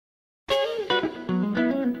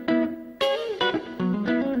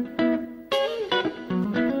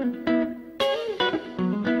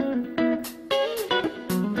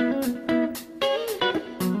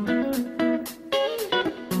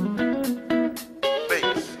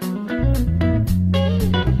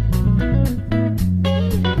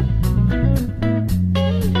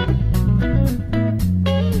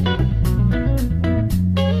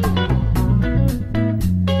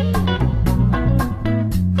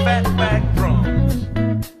fatback drums.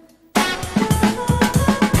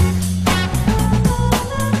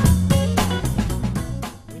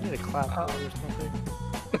 We need a clap or something.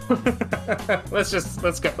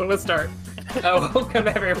 Let's go. Let's start. Welcome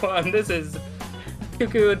everyone. This is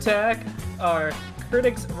Cuckoo Attack, our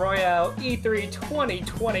Critics Royale E3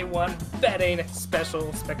 2021 betting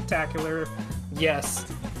special spectacular. Yes,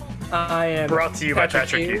 I am brought to you by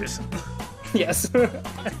Patrick Hughes. Yes,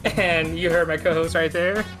 and you heard my co-host right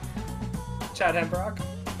there, Chad Hembrock.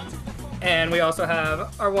 And we also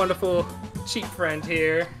have our wonderful cheap friend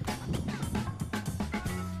here.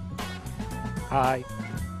 Hi.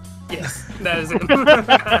 Yes, that is him.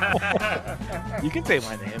 You can say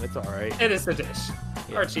my name, it's alright. It is the dish,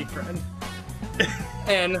 our cheap friend.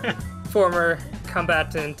 And former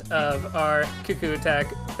combatant of our Cuckoo Attack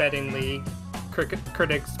betting league,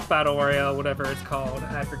 Critics Battle Royale, whatever it's called,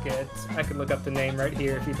 I forget. I could look up the name right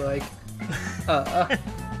here if you'd like.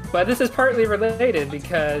 But this is partly related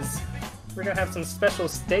because we're gonna have some special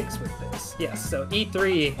stakes with this. Yes, so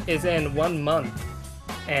E3 is in 1 month,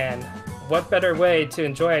 and what better way to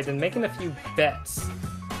enjoy it than making a few bets?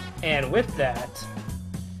 And with that,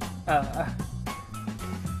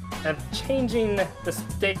 I'm changing the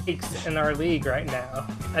stakes in our league right now.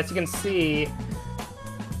 As you can see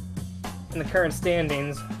in the current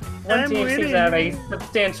standings, one team seems to have a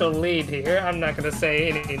substantial lead here. I'm not going to say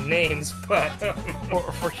any names, but...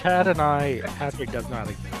 For Chad and I, Patrick does not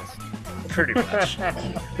exist. Pretty much.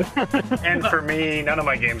 And for me, none of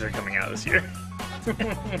my games are coming out this year.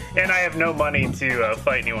 And I have no money to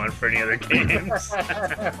fight anyone for any other games.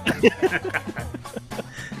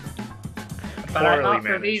 But I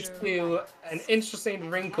offer these two an interesting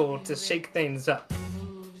wrinkle to shake things up.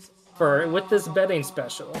 For with this betting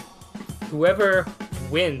special, whoever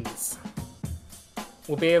wins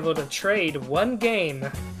will be able to trade one game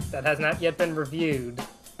that has not yet been reviewed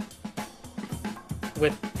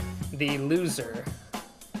with the loser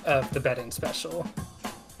of the betting special.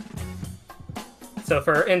 So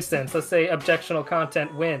for instance, let's say Objectional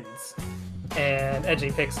Content wins and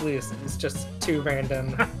Edgy Picks loses. Just two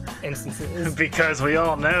random instances. Because we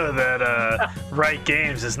all know that Right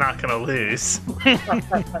Games is not going to lose.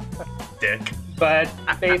 Dick. But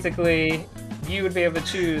basically, you would be able to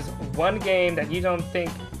choose one game that you don't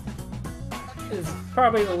think is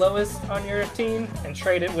probably the lowest on your team and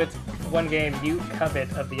trade it with one game you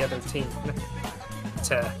covet of the other team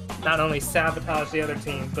to not only sabotage the other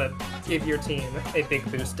team, but give your team a big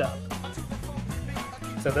boost up.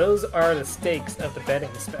 So those are the stakes of the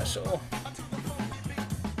betting special.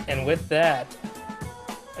 And with that,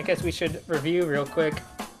 I guess we should review real quick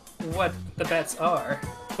what the bets are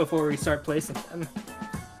before we start placing them.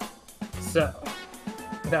 So,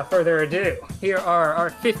 without further ado, here are our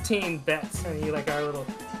 15 bets. And you like our little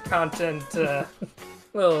content,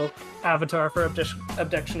 little avatar for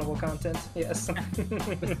objectionable content. Yes. Is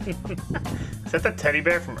that the teddy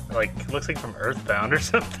bear from, looks like from Earthbound or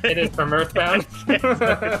something? It is from Earthbound.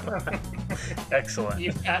 Excellent.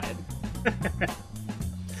 You've got it.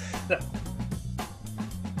 So,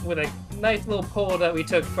 with a nice little poll that we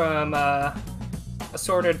took from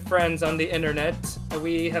assorted friends on the internet,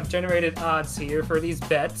 we have generated odds here for these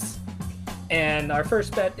bets. And our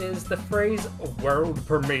first bet is the phrase world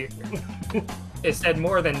premiere. It's said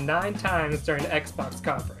more than 9 times during the Xbox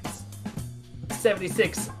conference.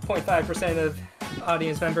 76.5% of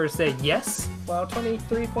audience members say yes, while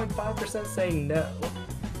 23.5% say no.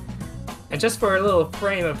 And just for a little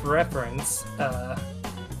frame of reference,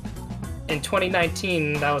 in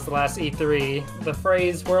 2019, that was the last E3, the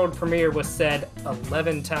phrase world premiere was said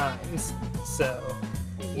 11 times. So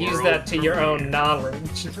use that to your own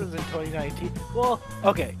knowledge. This was in 2019. Well,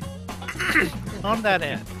 okay. On that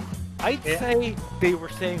end, I'd say they were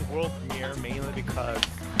saying world premiere mainly because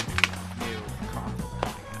new console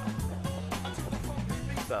coming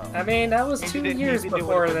out. So I mean, that was 2 years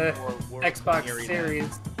before the Xbox premiere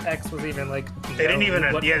Series X was even like. They didn't even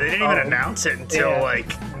announce it until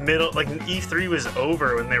E3 was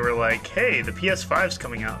over when they were like, "Hey, the PS5's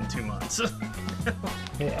coming out in 2 months."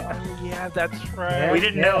 Yeah, that's right. We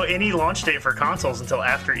didn't know any launch date for consoles until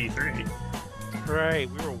after E3. Right,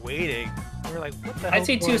 we were waiting. We were like, what the hell? I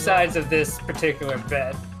see two sides of this particular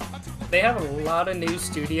bet. They have a lot of new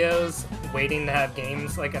studios waiting to have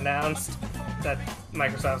games announced that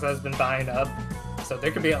Microsoft has been buying up. So there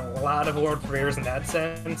could be a lot of world premieres in that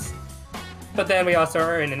sense. But then we also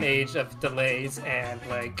are in an age of delays and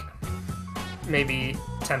maybe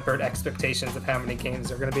tempered expectations of how many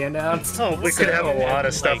games are going to be announced. Oh, we could have a lot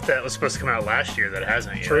of stuff that was supposed to come out last year that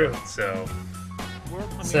hasn't yet. True. So World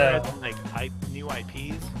premiere, new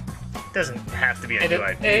IPs. Doesn't have to be a It, new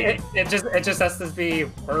IP. it just has to be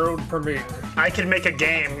world premiere. I could make a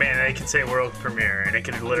game and I could say world premiere, and it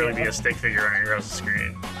could literally be Yeah. a stick figure on your house's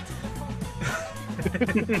screen.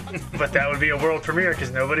 But that would be a world premiere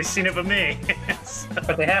because nobody's seen it but me. So-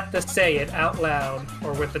 But they have to say it out loud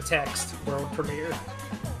or with the text world premiere.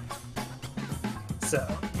 So,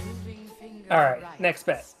 alright, next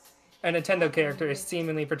bet. A Nintendo character is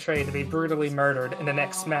seemingly portrayed to be brutally murdered in the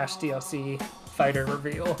next Smash DLC fighter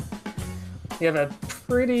reveal. You have a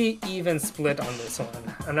pretty even split on this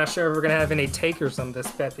one. I'm not sure if we're going to have any takers on this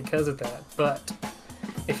bet because of that, but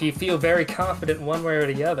if you feel very confident one way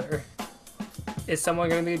or the other, is someone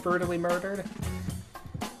going to be brutally murdered?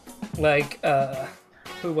 Like,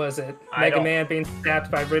 who was it? I Mega don't- Man being stabbed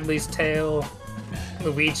by Ridley's tail,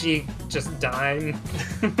 Luigi just dying,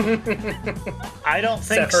 I don't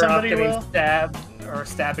think Sephiroth somebody getting will. stabbed or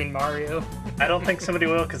stabbing Mario. I don't think somebody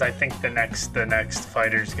will because I think the next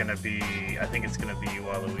fighter's gonna be. I think it's gonna be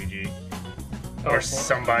Waluigi. Oh, Or boy.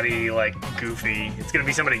 somebody like Goofy. It's gonna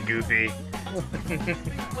be somebody Goofy.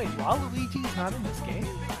 Wait, Waluigi's not in this game?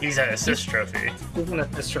 He's an assist trophy, Isn't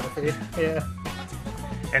it this trophy? Yeah.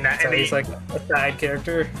 and that So and, he's like a side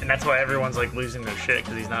character. and that's why everyone's like losing their shit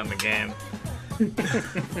because he's not in the game.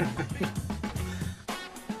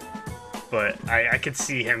 But I could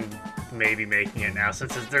see him maybe making it now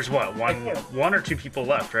since there's what one or two people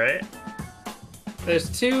left, right?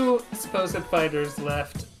 There's two supposed fighters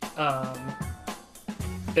left.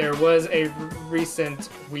 There was a recent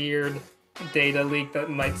weird data leak that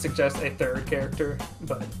might suggest a third character,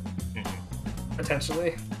 but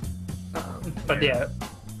potentially. But yeah,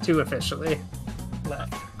 two officially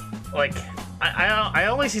left. Like I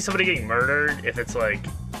only see somebody getting murdered if it's like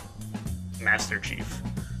Master Chief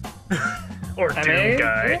or I Doom mean,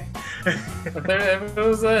 guy. If it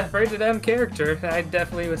was a rated M character, I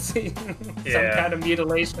definitely would see some Yeah. kind of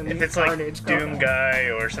mutilation. If it's like carnage going Doom on. guy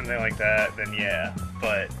or something like that, then yeah.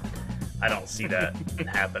 But I don't see that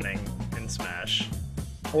happening in Smash.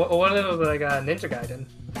 What if it was like a Ninja Gaiden?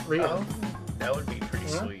 Real. That would be pretty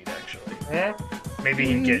Huh? sweet, actually. Yeah. Maybe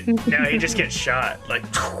he'd get no, he just gets shot like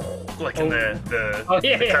in the Oh,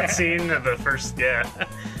 yeah. the cutscene of the first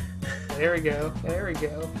There we go. There we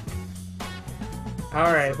go.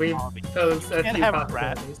 All right, we've posed a Can't few have a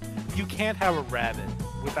rat. possibilities. You can't have a rabbit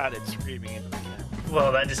without it screaming into the camera.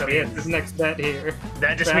 Well, that just So yeah, means this next bet here.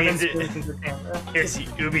 that just Rabbit means screams into the camera. is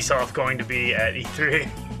Ubisoft going to be at E3?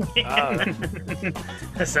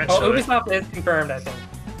 Uh, Essentially. Oh, Ubisoft is confirmed, I think.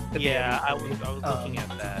 to be yeah, at I E3. was looking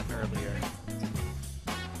at that earlier.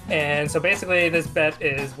 And so basically, this bet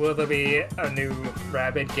is: will there be a new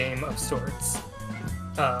Rabbit game of sorts?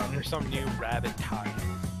 There's some new rabbit tie.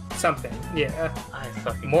 Something, yeah. I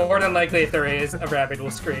fucking More than likely, if there is, a rabbit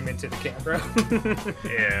will scream into the camera.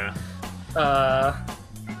 yeah.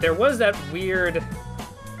 There was that weird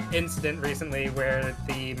incident recently where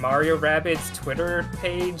the Mario Rabbids Twitter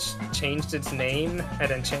page changed its name and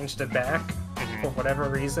then changed it back for whatever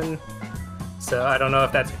reason. So I don't know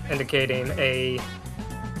if that's indicating a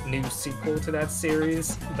new sequel to that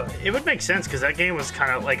series, but It would make sense because that game was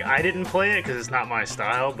kind of like I didn't play it because it's not my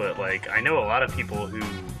style, but like I know a lot of people who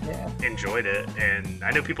yeah. enjoyed it, and I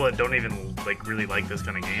know people that don't even like really like those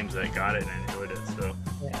kind of games that got it and enjoyed it. So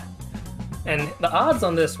Yeah. And the odds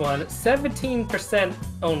on this one, 17%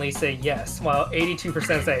 only say yes, while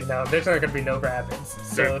 82% say no, there's not going to be no rabbits.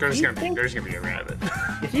 So there's if you gonna be a rabbit.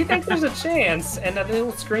 If you think there's a chance and that it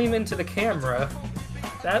will scream into the camera,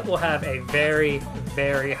 that will have a very,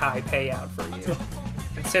 very high payout for you.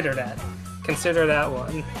 Consider that. Consider that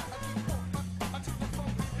one.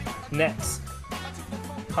 Next.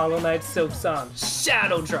 Hollow Knight Silk Song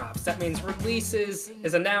Shadow Drops. That means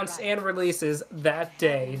is announced and releases that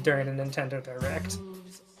day during the Nintendo Direct.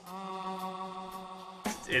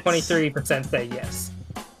 It's, 23% say yes.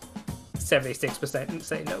 76%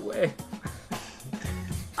 say no way.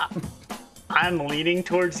 I'm leaning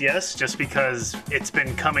towards yes, just because it's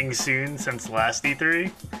been coming soon since last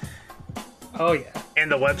E3, Oh yeah.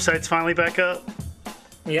 and the website's finally back up.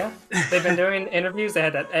 Yeah, they've been doing interviews. They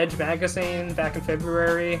had that Edge magazine back in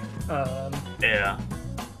February. Yeah.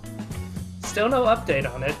 Still no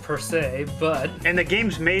update on it per se, but And the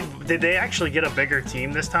game's made. Did they actually get a bigger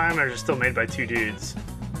team this time, or is it still made by two dudes?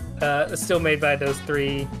 it's still made by those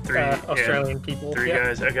three Yeah, Australian people. Three Yeah.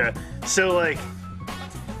 guys. Okay. So like,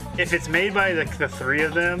 if it's made by the three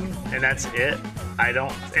of them and that's it, I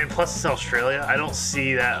don't. And plus it's Australia. I don't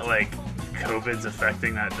see that like COVID's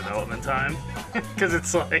affecting that development time because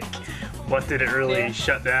it's like, what did it really Yeah.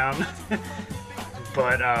 shut down?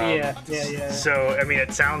 But Yeah. So I mean,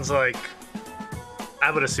 it sounds like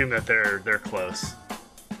I would assume that they're close.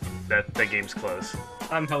 That the game's close.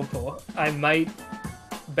 I'm hopeful. I might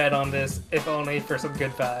bet on this, if only for some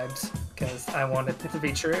good vibes, because I want it to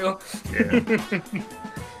be true. Yeah.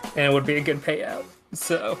 And it would be a good payout.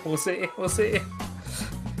 So we'll see. We'll see.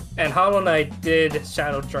 And Hollow Knight did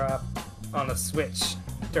shadow drop on a Switch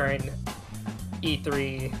during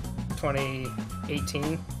E3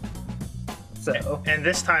 2018. So. And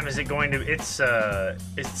this time, is it going to? It's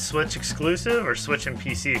Switch exclusive or Switch and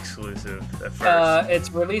PC exclusive at first?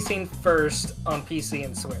 It's releasing first on PC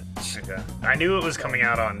and Switch. Okay. I knew it was coming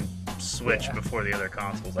out on Switch Yeah. before the other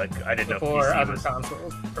consoles. I didn't know Before if PC other was.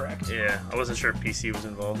 consoles, correct. Yeah, I wasn't sure if PC was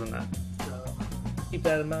involved in that. So keep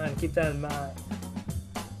that in mind. Keep that in mind.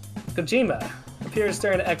 Kojima appears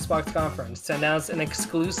during the Xbox conference to announce an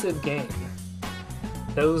exclusive game.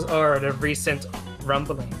 Those are the recent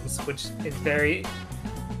rumblings, which is very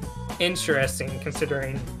interesting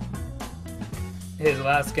considering his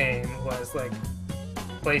last game was like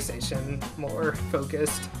PlayStation more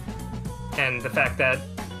focused, and the fact that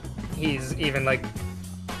he's even like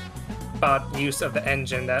bought use of the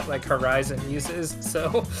engine that like Horizon uses.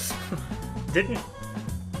 So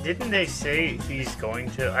Didn't they say he's going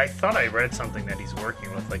to? I thought I read something that he's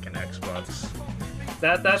working with like an Xbox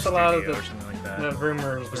that's a lot of studio the or something like that. the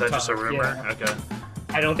rumors. Was that just a talk, rumor? yeah. Okay,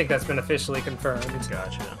 I don't think that's been officially confirmed.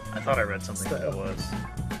 gotcha. I thought I read something that it was.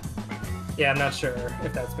 Yeah, I'm not sure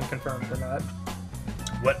if that's been confirmed or not.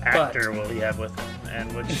 What actor will he have with him,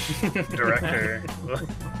 and which director?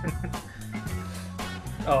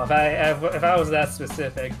 Oh, if I was that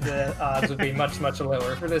specific, the odds would be much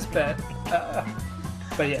lower for this bet.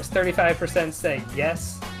 But yes, 35% say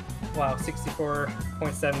yes, while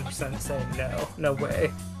 64.7% say no. No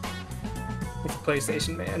way. He's a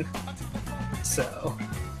PlayStation man. So,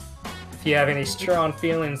 if you have any strong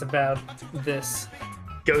feelings about this,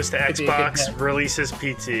 Goes to Could be a good Xbox, bet. releases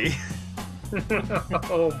PT.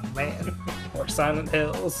 oh man, or Silent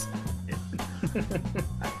Hills.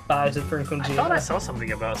 Buys it from Kojima. I thought I saw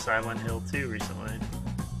something about Silent Hill too recently.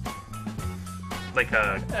 Like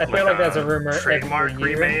a, I feel like that's a rumor trademark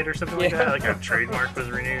every year. remade or something like Yeah. that. Like a trademark was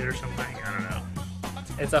renewed or something. I don't know.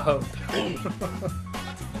 It's a hope.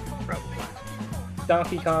 Probably.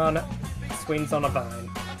 Donkey Kong swings on a vine.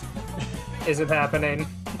 Is it happening?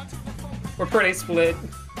 We're pretty split.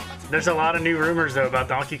 There's a lot of new rumors though about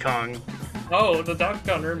Donkey Kong. Oh, the Donkey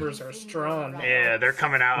Kong rumors are strong. Yeah, they're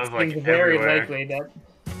coming out of like It's very everywhere. likely that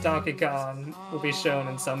Donkey Kong will be shown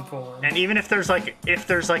in some form. And even if there's like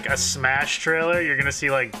a Smash trailer, you're gonna see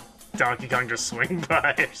like Donkey Kong just swing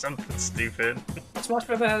by or something stupid. Smash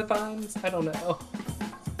Bros. Has vines? I don't know.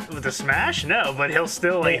 With the Smash, no, but he'll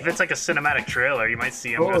still like if it's like a cinematic trailer, you might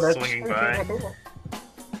see him Oh, just that's swinging true. by.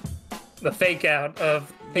 The fake out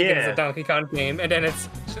of thinking it's Yeah. a Donkey Kong game, and then it's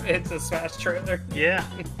a Smash trailer. Yeah,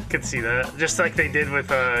 could see that. Just like they did with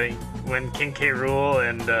when King K. Rool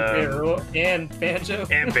and And Banjo.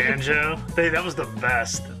 and Banjo. That was the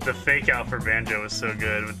best. The fake out for Banjo was so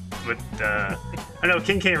good. With I know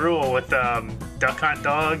King K. Rool with Duck Hunt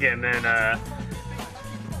Dog, and then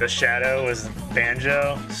the Shadow was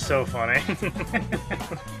Banjo. So funny.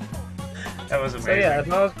 That was amazing. So yeah, as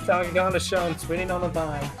long as Donkey Kong is shown swinging on a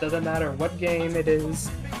vine, doesn't matter what game it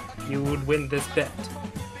is, you would win this bet.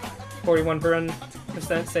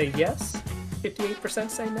 41% say yes, 58%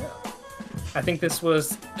 say no. I think this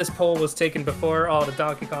poll was taken before all the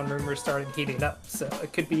Donkey Kong rumors started heating up, so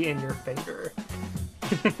it could be in your favor.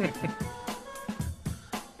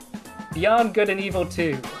 Beyond Good and Evil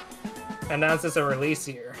 2 announces a release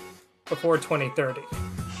year before 2030.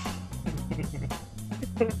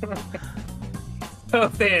 So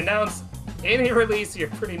if they announce any release year,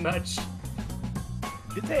 pretty much,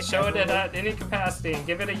 Did they show it ever- at any capacity and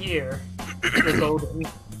give it a year, you're golden.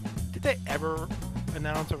 Did they ever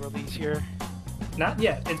announce a release year? Not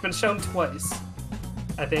yet. It's been shown twice.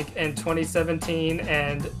 I think in 2017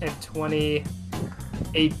 and in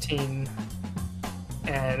 2018,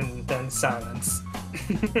 and then silence.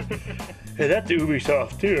 Hey, that's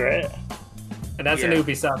Ubisoft too, right? And that's an Yeah.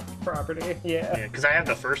 Ubisoft property. Yeah. Yeah, because I have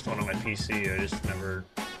the first one on my PC. I just never.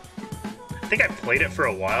 I think I played it for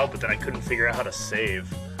a while, but then I couldn't figure out how to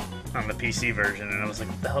save on the PC version, and I was like,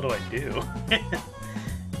 "What the hell do I do?"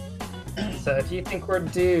 So if you think we're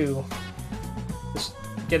due, just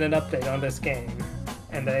get an update on this game.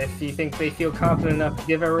 And if you think they feel confident enough to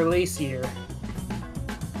give a release year,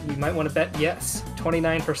 you might want to bet yes.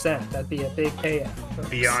 29%. That'd be a big payout. folks.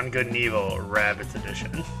 Beyond Good and Evil Rabbids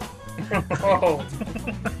Edition. Oh.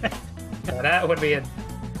 Now that would be a...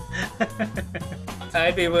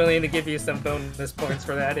 I'd be willing to give you some bonus points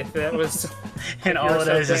for that if that was... And all it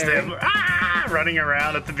yours is is up there. them running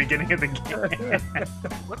around at the beginning of the game.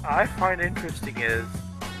 What I find interesting is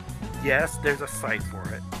yes, there's a site for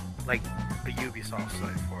it, like the Ubisoft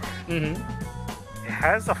site for it. Mm-hmm. It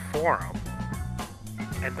has a forum,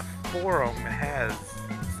 and the forum has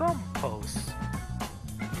some posts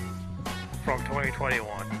from 2021.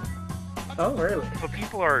 Oh, really? So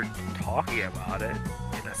people are talking about it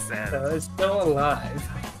in a sense. So it's still alive.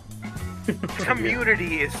 The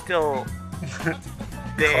community is still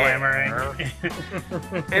there, Clamoring.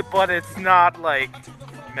 but it's not like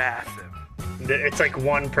massive. It's like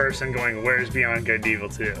one person going, "Where's Beyond Good and Evil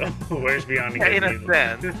 2? Where's Beyond Good In and a Evil?"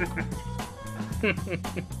 sense.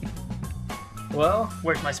 Well,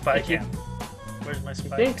 Where's my spy If you- cam? Where's my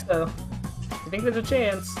spy I think cam? so. I think there's a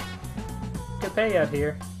chance. Good payout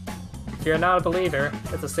here. If you're not a believer,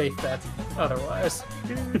 it's a safe bet. Otherwise.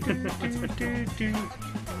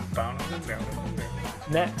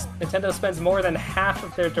 Next, Nintendo spends more than half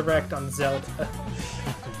of their direct on Zelda.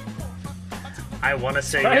 I want to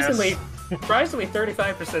say Surprisingly, yes. surprisingly,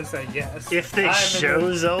 35% say yes. If they I'm show in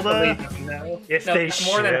the Zelda, belief of no. if No, they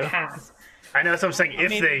more than show- half. I know that's what I'm saying. If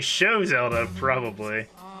mean- they show Zelda, probably.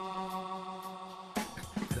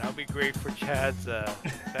 That would be great for Chad's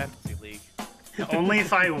fantasy league. Only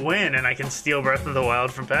if I win and I can steal Breath of the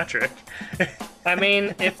Wild from Patrick. I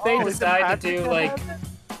mean, if they Oh, is it decide to Patrick do that like, has it?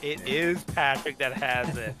 It is Patrick that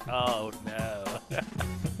has it. Oh no.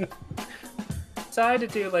 decide to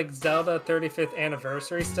do like Zelda 35th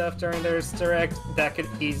anniversary stuff during their direct, that could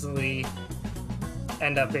easily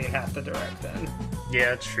end up being half the direct then.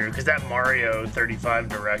 Yeah, it's true. Because that Mario 35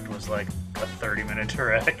 Direct was like a 30-minute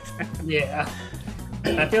Direct. Yeah.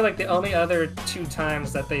 I feel like the only other two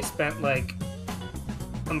times that they spent like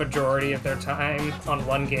a majority of their time on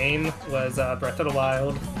one game was Breath of the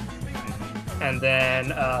Wild and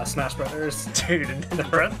then Smash Brothers. Dude, the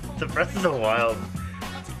Breath of the Wild.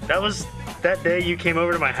 That was that day you came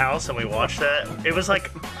over to my house and we watched that. It was like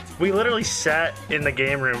we literally sat in the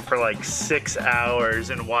game room for like 6 hours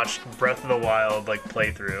and watched Breath of the Wild like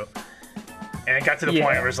playthrough. And it got to the point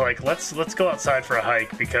where it was like, let's go outside for a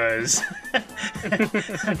hike because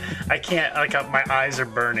I can't, like, my eyes are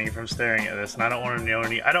burning from staring at this, and I don't want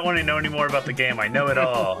to know any more about the game. I know it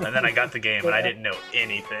all. And then I got the game and I didn't know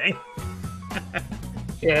anything.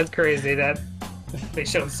 Yeah, it's crazy that they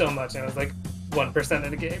showed so much and it was like 1%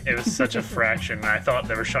 of the game. It was such a fraction, and I thought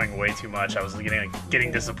they were showing way too much. I was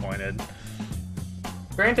getting disappointed.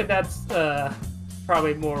 Granted, that's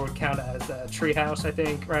probably more would count as a Treehouse, I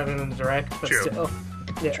think, rather than the direct, but True. still.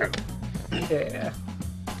 Yeah. True. Yeah.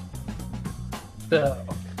 So,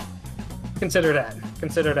 consider that.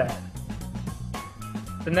 Consider that.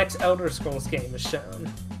 The next Elder Scrolls game is shown,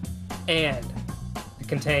 and it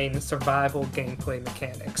contains survival gameplay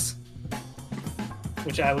mechanics,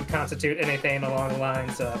 which I would constitute anything along the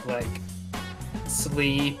lines of, like,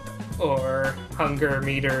 sleep, or hunger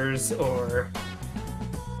meters, or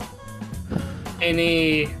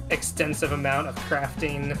any extensive amount of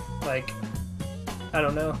crafting, like, I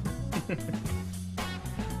don't know.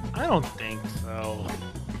 I don't think so.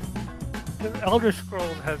 The Elder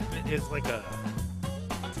Scrolls is like a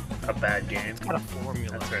bad game. kind of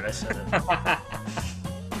formula. That's right, I said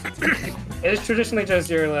it. It's traditionally just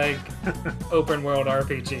your, like, open world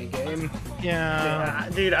RPG game. Yeah.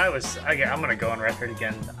 Dude, I'm gonna go on record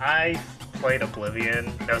again. I played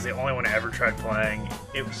Oblivion. That was the only one I ever tried playing.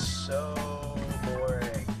 It was so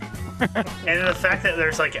boring. And the fact that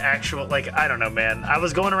there's like actual, like, I don't know, man. I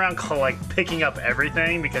was going around like picking up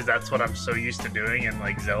everything because that's what I'm so used to doing in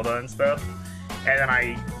like Zelda and stuff. And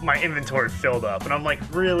then my inventory filled up, and I'm like,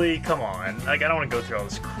 really? Come on. Like, I don't want to go through all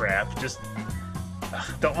this crap. Just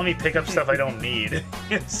don't let me pick up stuff I don't need.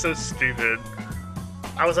 It's so stupid.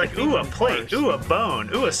 I was like, ooh, a plate, ooh, a bone,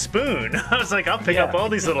 ooh, a spoon. I was like, I'll pick up all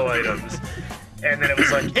these little items. And then it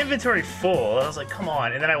was like, inventory full. I was like, come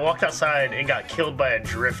on. And then I walked outside and got killed by a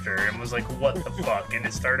drifter and was like, what the fuck? And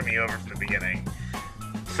it started me over from the beginning.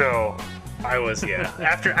 So I was,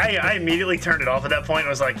 after I immediately turned it off at that point and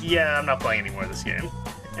was like, yeah, I'm not playing anymore this game.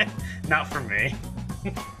 Not for me.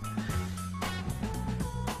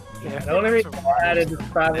 Yeah, the only reason I added the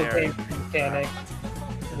survival game mechanic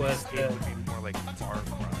was This game would be more like Far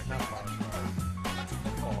Cry, not Far Cry.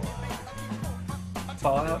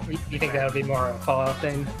 Fallout. You think that would be more a Fallout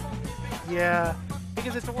thing? Yeah,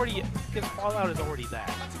 because Fallout is already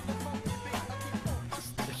that.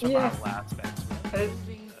 There's survival aspects with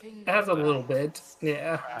It has a little bit,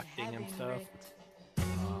 yeah. crafting and stuff.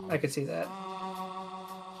 I could see that.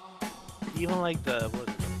 Even like the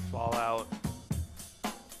Fallout.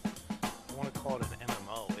 I want to call it an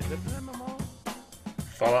MMO. Is it an MMO?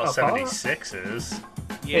 Fallout Oh, Fallout? 76 is.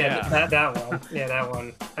 Yeah, that one. Yeah, that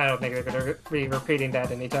one. I don't think they're gonna be repeating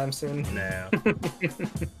that anytime soon. No.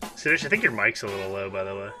 Sudesh, I think your mic's a little low, by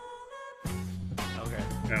the way.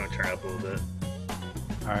 I'm gonna turn it up a little bit.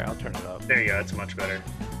 All right, I'll turn it up. There you go. That's much better.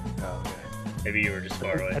 Oh, okay. Maybe you were just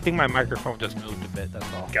far away. I think my microphone just moved a bit. That's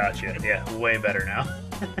all. Gotcha. Yeah, way better now.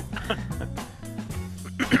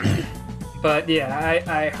 But yeah,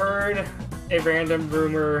 I heard a random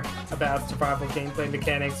rumor about survival gameplay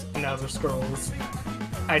mechanics in Elder Scrolls.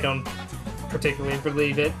 I don't particularly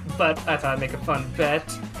believe it, but I thought I'd make a fun bet.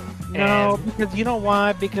 No, And because you know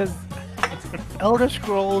why? Because Elder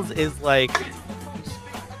Scrolls is like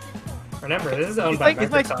remember, this is owned by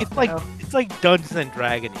Microsoft. it's like Dungeons and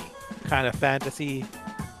Dragons-y kind of fantasy,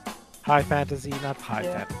 high fantasy, not high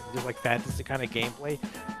fantasy, just like fantasy kind of gameplay.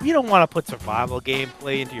 You don't want to put survival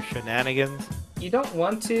gameplay into your shenanigans. You don't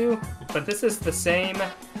want to, but this is the same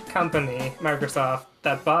company, Microsoft,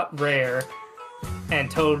 that bought Rare and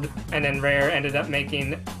then Rare ended up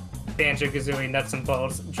making Banjo-Kazooie Nuts and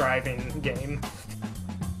Bolts driving game.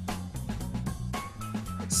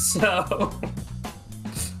 So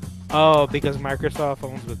Oh, because Microsoft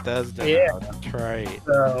owns Bethesda. Yeah. Now, that's right.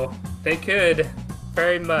 So they could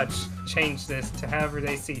very much change this to however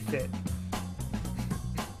they see fit.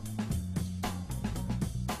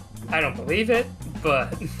 I don't believe it,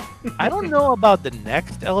 but I don't know about the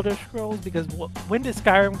next Elder Scrolls because when did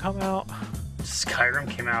Skyrim come out? Skyrim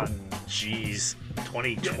came out in,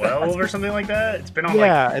 2012 or something like that. It's been on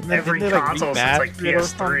and then every didn't they, console since remaster it or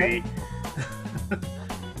PS3.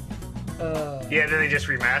 something? Yeah, then they just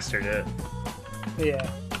remastered it. Yeah.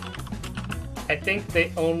 I think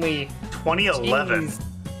they only 2011. teased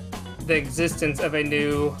the existence of a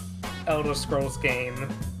new Elder Scrolls game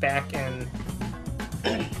back in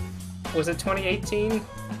was it 2018?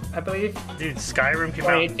 I believe Dude, Skyrim came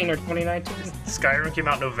out. 2018 or 2019. Skyrim came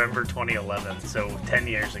out November 2011, so 10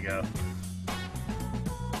 years ago.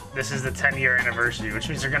 This is the 10-year anniversary, which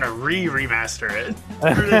means they're gonna remaster it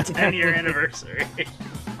for the 10-year anniversary.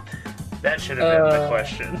 That should have been the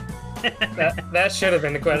question. That should have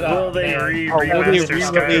been the question. Will they re-release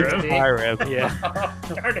remaster Skyrim? Skyrim? Yeah.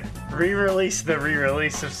 Darn it. Re-release the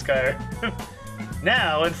re-release of Skyrim.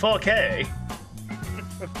 Now in 4K.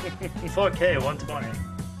 4K 120.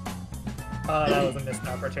 Oh, that was a missed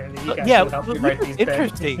opportunity. You guys Yeah, should help me which write is these bets.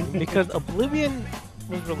 interesting because Oblivion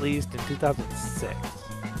was released in 2006.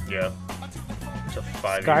 Yeah. So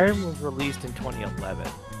 5 Skyrim years. was released in 2011.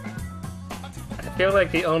 I feel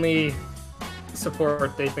like the only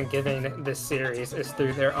support they've been giving this series is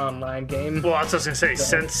through their online game. Well, that's what I was gonna say.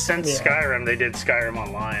 So, Since yeah. Skyrim, they did Skyrim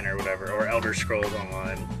Online or whatever, or Elder Scrolls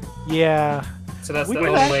Online. Yeah. So that's Which the is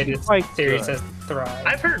only way actually this quite series good. has thrived.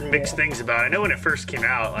 I've heard mixed Yeah. things about it. I know when it first came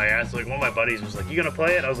out, I asked, like, one of my buddies was like, "You gonna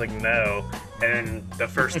play it?" I was like, "No." And then the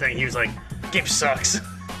first thing he was like, "Game sucks."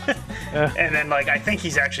 And then, like, I think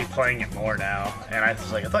he's actually playing it more now. And I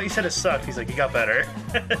was like, "I thought you said it sucked." He's like, "You got better."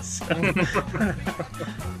 So-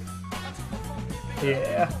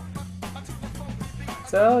 Yeah.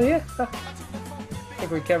 So yeah, I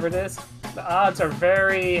think we covered this. The odds are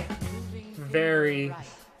very, very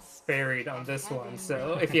varied on this one.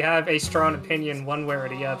 So if you have a strong opinion one way or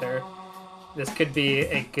the other, this could be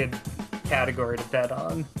a good category to bet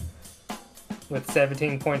on. With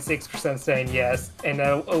 17.6% saying yes and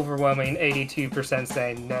an overwhelming 82%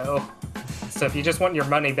 saying no. So if you just want your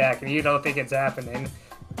money back and you don't think it's happening,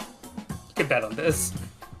 you could bet on this.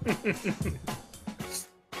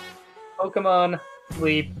 Pokemon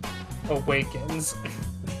Sleep Awakens.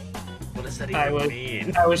 What does that I even was-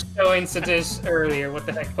 mean? I was showing Sadish earlier what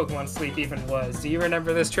the heck Pokemon Sleep even was. Do you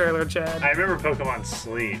remember this trailer, Chad? I remember Pokemon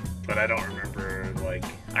Sleep, but I don't remember, like...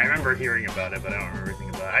 I remember hearing about it, but I don't remember everything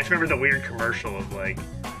about it. I just remember the weird commercial of, like...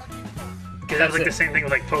 Because that was, like, the same thing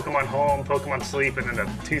with, like, Pokemon Home, Pokemon Sleep, and then the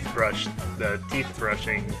teeth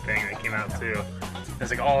brushing thing that came out, too. It's,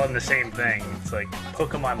 like, all in the same thing. It's, like,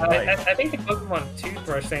 Pokemon Life. I think the Pokemon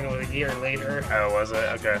toothbrush thing was a year later. Oh, was it?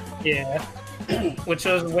 Okay. Yeah. Which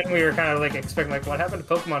was when we were kind of like expecting, like, what happened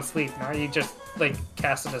to Pokemon Sleep? Now you just like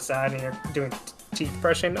cast it aside and you're doing teeth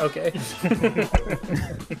brushing. Okay.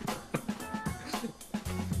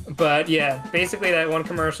 But yeah, basically that one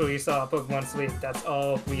commercial you saw, Pokemon Sleep. That's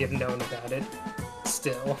all we have known about it.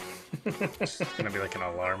 Still. It's gonna be like an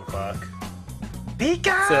alarm clock.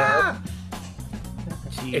 Pika! So,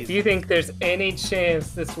 Jeez. if you think there's any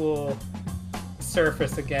chance this will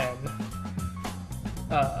surface again,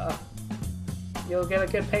 you'll get a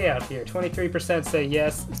good payout here. 23% say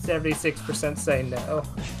yes, 76% say no.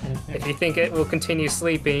 If you think it will continue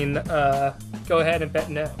sleeping, go ahead and bet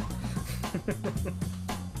no.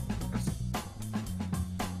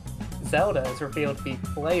 Zelda is revealed to be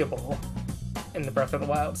playable in the Breath of the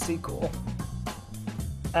Wild sequel.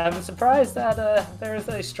 I'm surprised that there is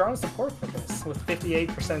a strong support for this, with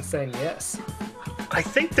 58% saying yes. I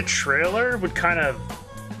think the trailer would kind of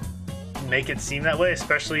make it seem that way,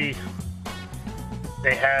 especially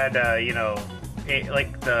they had,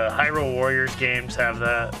 like the Hyrule Warriors games have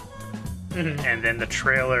that. And then the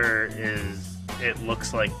trailer it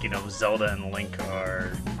looks like, Zelda and Link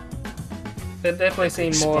are It definitely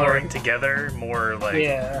seemed exploring more together, more like,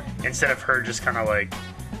 instead of her just kind of like,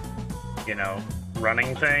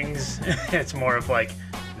 running things, it's more of like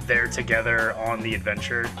they're together on the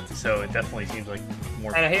adventure. So it definitely seems like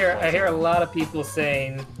more. And I hear a lot of people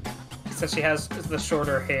saying, since she has the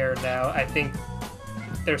shorter hair now, I think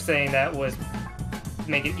they're saying that was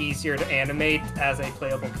make it easier to animate as a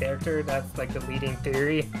playable character. That's like the leading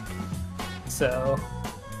theory. So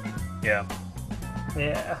yeah.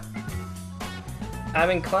 I'm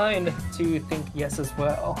inclined to think yes as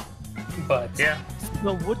well. But yeah.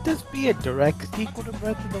 So would this be a direct sequel to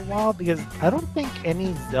Breath of the Wild? Because I don't think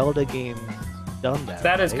any Zelda game's done that.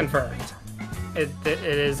 That is right? confirmed. It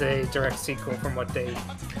is a direct sequel from what they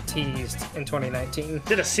teased in 2019.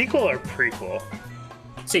 Did a sequel or prequel?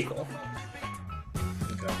 Sequel.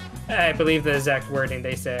 Okay. I believe the exact wording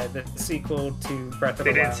they said, the sequel to Breath of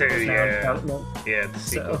the Wild They did is say, now in development. Yeah, the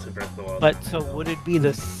sequel So- to Breath of the Wild. But so would it be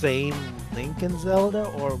the same Link and Zelda,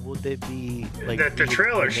 or would it be like the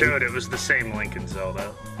trailer showed it was the same Link and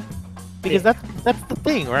Zelda. Because that's the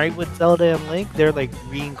thing, right? With Zelda and Link, they're like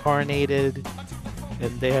reincarnated,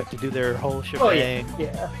 and they have to do their whole shebang.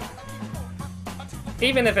 Yeah.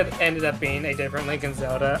 Even if it ended up being a different Link and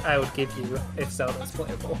Zelda, I would give you, if Zelda's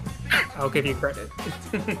playable, I'll give you credit.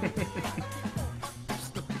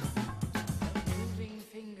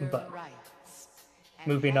 But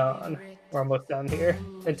moving on, we're almost done here.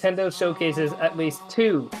 Nintendo showcases at least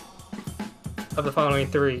 2 of the following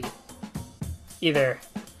 3. Either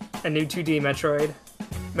a new 2D Metroid,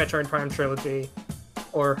 Metroid Prime Trilogy,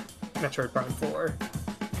 or Metroid Prime 4.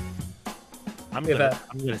 I'm Yeah,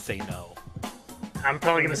 gonna say no. I'm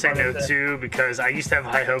probably going to say no too, because I used to have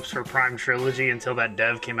high hopes for Prime Trilogy until that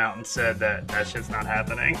dev came out and said that shit's not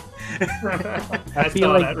happening. I feel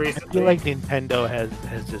saw like that recently. I feel like Nintendo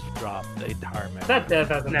has just dropped the entire Metroid. That dev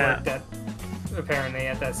hasn't Nah. worked apparently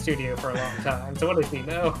at that studio for a long time. So what does he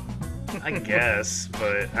know? I guess,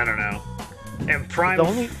 but I don't know. And Prime The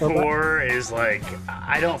only- 4 is like,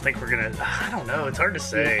 I don't think we're going to, I don't know, it's hard to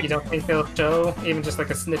say. You don't think they'll show even just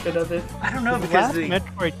like a snippet of it? I don't know, The because last the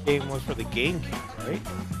Metroid game was for the GameCube, right?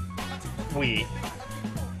 Wii,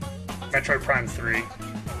 Metroid Prime 3,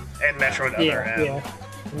 and Metroid Other M. Yeah,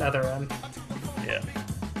 another M. Yeah,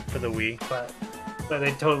 for the Wii. But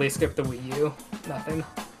they totally skipped the Wii U. Nothing.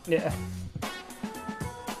 Yeah.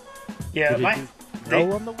 Yeah, Did it do they,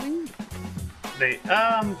 no on the Wii?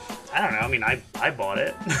 I don't know, I mean, I bought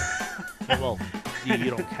it. Well, you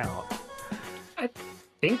don't count. I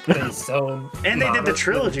think they sold. And they did the moderately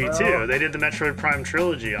trilogy well. too. They did the Metroid Prime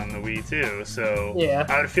trilogy on the Wii too. So Yeah.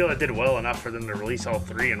 I would feel it did well enough for them to release all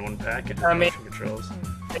 3 in one package. With I mean- motion controls.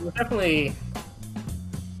 It was definitely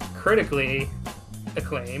critically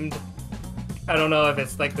acclaimed. I don't know if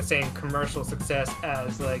it's like the same commercial success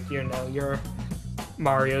as like your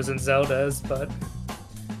Mario's and Zelda's, but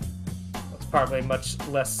it's probably much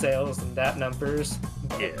less sales than that numbers.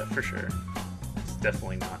 But, Yeah, for sure. It's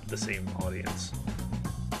definitely not the same audience.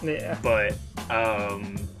 yeah. But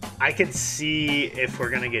I could see if we're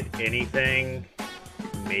gonna get anything,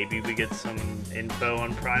 maybe we get some info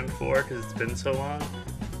on Prime 4 because it's been so long.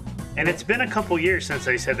 And it's been a couple years since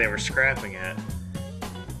they said they were scrapping it.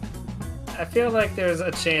 I feel like there's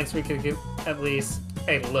a chance we could get at least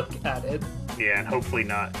a look at it. Yeah, and hopefully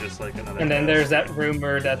not just like another. And then NES. there's that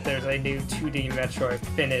rumor that there's a new 2D Metroid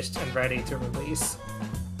finished and ready to release.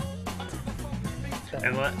 That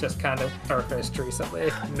And what- just kind of surfaced recently.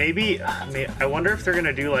 Maybe, I wonder if they're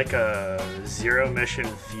gonna do like a Zero Mission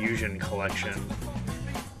Fusion collection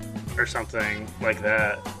or something like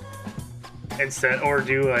that instead, or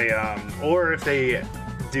do a, or if they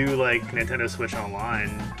do like Nintendo Switch Online,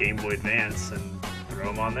 Game Boy Advance, and throw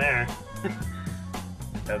them on there.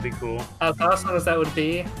 That'd be cool. As awesome as that would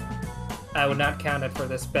be, I would not count it for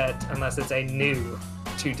this bet unless it's a new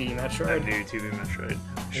 2D A Metroid. new 2D Metroid,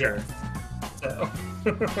 sure. So.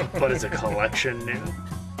 But it's a collection new.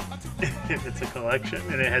 If it's a collection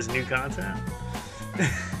and it has new content.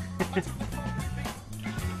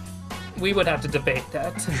 We would have to debate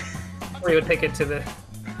that. We would take it to the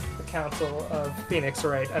Council of Phoenix,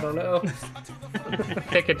 right? I don't know.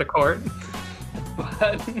 Take it to court.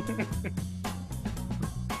 But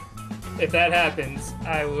if that happens,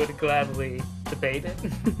 I would gladly debate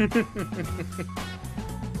it.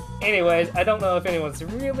 Anyways, I don't know if anyone's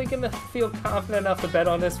really gonna feel confident enough to bet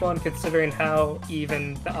on this one, considering how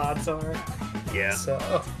even the odds are. Yeah, So,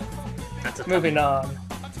 that's a moving on.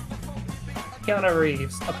 Keanu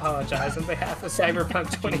Reeves apologize on behalf of Cyberpunk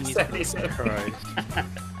Jesus 2077? Christ.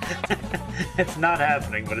 It's not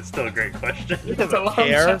happening, but it's still a great question. He It's a doesn't long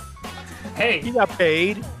care. shot. Hey, He got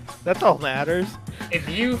paid. That's all that matters. if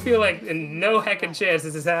you feel like no heckin' chance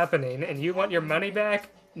this is happening and you want your money back,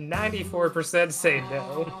 94% say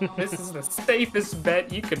no. This is the safest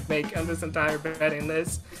bet you could make on this entire betting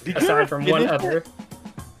list, Did you ever aside from one finish it? other.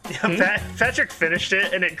 Patrick finished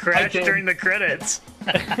it and it crashed did. during the credits.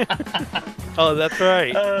 Oh, that's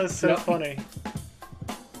right. Oh, so Yep. funny.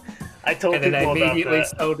 I told And then I people about immediately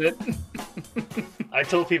that. sold it. I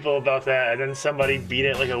told people about that, and then somebody beat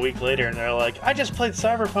it like a week later, and they're like, "I just played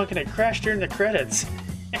Cyberpunk and it crashed during the credits."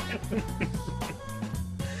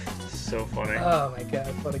 So funny. Oh my god,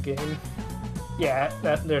 what a game. Yeah,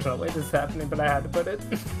 there's no way this is happening, but I had to put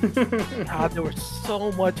it. God, there was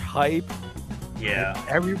so much hype. Yeah,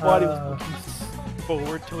 Everybody was looking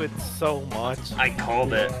forward to it so much. I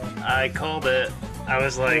called it. Yeah. I called it. I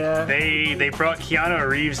was like, Yeah. they brought Keanu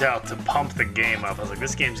Reeves out to pump the game up. I was like,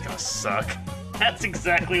 this game's gonna suck. That's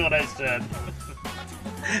exactly what I said.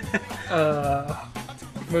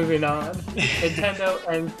 Moving on. Nintendo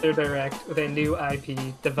ends their direct with a new IP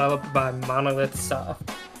developed by Monolith Soft.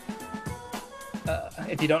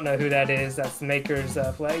 If you don't know who that is, that's the makers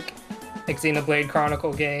of like Xenoblade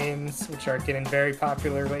Chronicle games, which are getting very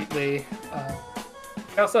popular lately.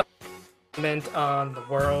 They also comment on the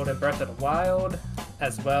world and Breath of the Wild,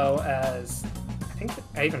 as well as I think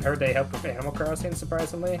I even heard they helped with Animal Crossing.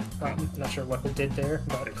 Surprisingly, not sure what they did there,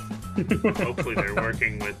 but Hopefully, they're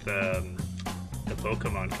working with the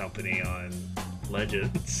Pokemon Company on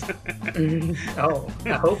Legends. oh,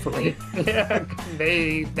 hopefully, yeah.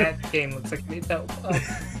 That game looks like it needs help.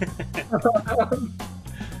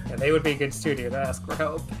 And they would be a good studio to ask for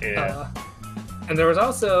help. Yeah. And there was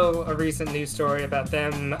also a recent news story about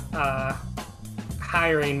them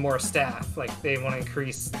hiring more staff. Like they want to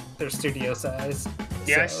increase their studio size.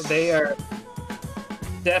 Yes. So they are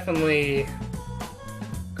definitely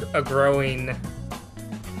a growing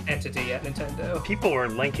entity at Nintendo. People were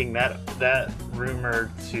linking that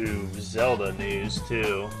rumor to Zelda news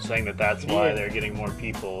too, saying that that's why Yeah. they're getting more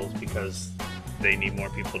people, because they need more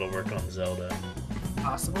people to work on Zelda.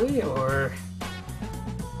 Possibly, or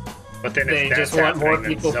But then they if that's just want more happening,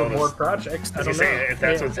 then people for Zelda's, more projects. I I was don't gonna know. say, if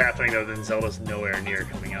that's Yeah. what's happening though, then Zelda's nowhere near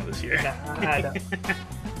coming out this year. Nah, I don't.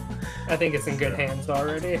 I think it's in good hands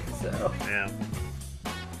already. So, Yeah.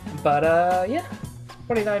 but yeah,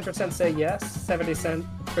 29% say yes,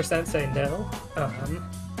 70% say no.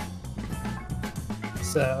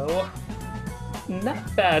 So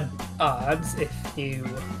not bad odds if you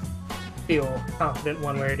feel confident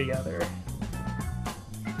one way or the other.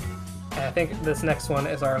 And I think this next one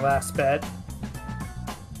is our last bet.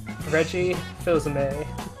 Reggie Fils-Aimé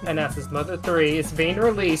announces Mother 3 is being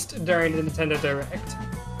released during the Nintendo Direct.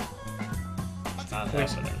 It's not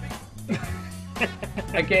Which- happening.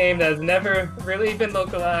 A game that has never really been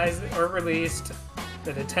localized or released,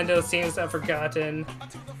 that Nintendo seems to have forgotten.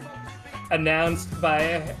 Announced by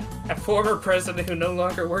a former president who no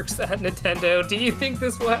longer works at Nintendo. Do you think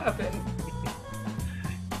this will happen?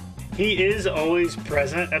 He is always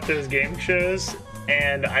present at those game shows,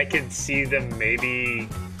 and I could see them maybe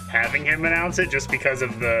having him announce it just because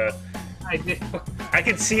of the. I do. I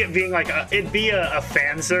could see it being like it'd be a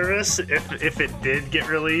fan service if it did get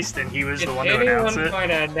released and he was If the one to announce anyone's it. going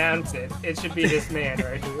to announce it, it should be this man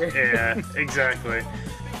right here. Yeah, exactly.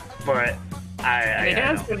 But And he I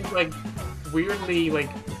has don't- been like weirdly like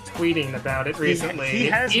tweeting about it recently. He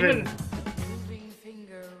has Even, been.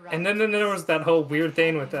 And then there was that whole weird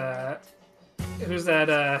thing with who's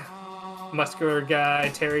that muscular guy,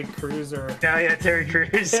 Terry Crews or Oh yeah, Terry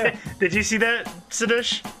Crews. Yeah. Did you see that,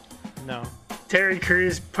 Sadush? No. Terry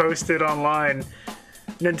Crews posted online,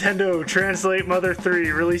 Nintendo translate Mother 3,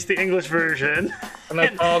 release the English version. and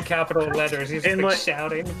like all capital letters. He's just And, like like-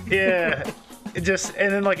 shouting. Yeah. It just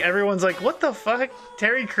and then like everyone's like, what the fuck?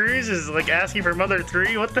 Terry Crews is like asking for Mother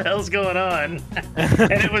 3? What the hell's going on?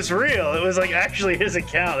 And it was real. It was like actually his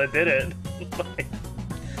account that did it. Like,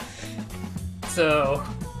 So,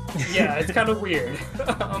 yeah, it's kind of weird.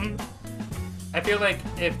 I feel like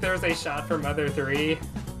if there's a shot for Mother 3,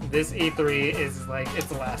 this E3 is like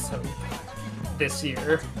its last hope this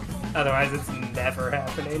year. Otherwise, it's never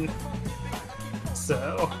happening.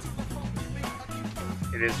 So,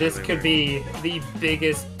 it is this really could weird. be the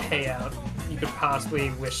biggest payout you could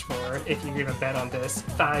possibly wish for if you're gonna bet on this.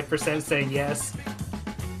 5% say yes.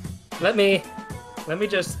 Let me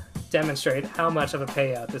just demonstrate how much of a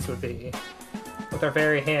payout this would be with our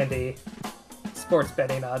very handy sports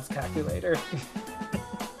betting odds calculator,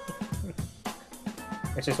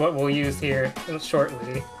 which is what we'll use here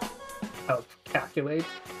shortly. help calculate.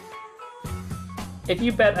 If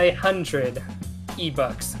you bet 100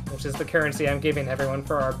 E-Bucks, which is the currency I'm giving everyone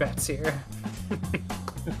for our bets here,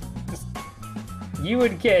 you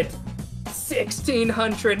would get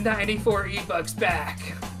 1,694 E-Bucks back.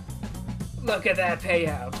 Look at that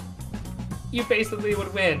payout. You basically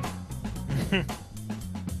would win.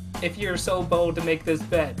 If you're so bold to make this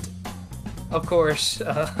bet. Of course,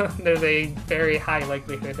 there's a very high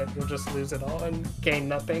likelihood that you'll just lose it all and gain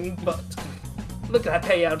nothing, but look at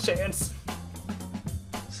that payout chance.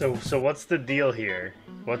 So what's the deal here?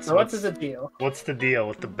 What's the deal? What's the deal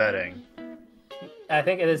with the betting? I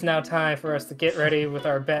think it is now time for us to get ready with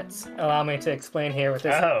our bets. Allow me to explain here with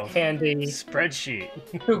this handy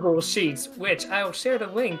spreadsheet. Google Sheets, which I will share the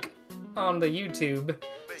link on the YouTube,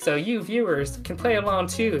 so you viewers can play along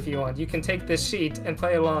too if you want. You can take this sheet and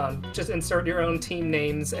play along. Just insert your own team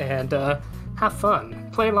names and have fun.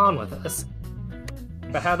 Play along with us.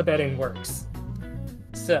 But how the betting works.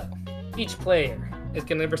 So, each player is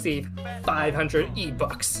going to receive 500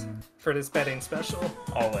 E-Bucks for this betting special.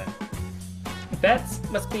 All in. Bets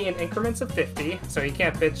must be in increments of 50, so you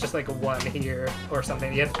can't bid just like a 1 here or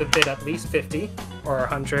something. You have to bid at least 50, or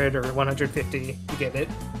 100, or 150 to get it.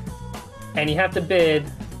 And you have to bid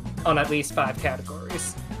on at least 5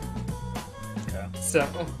 categories. Okay. So,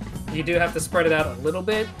 you do have to spread it out a little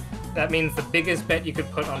bit. That means the biggest bet you could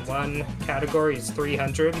put on one category is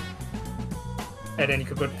 300, and then you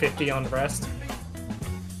could put 50 on the rest.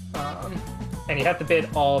 And you have to bid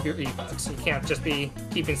all of your E-Bucks. You can't just be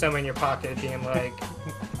keeping some in your pocket being like,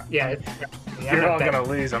 yeah, you're not going to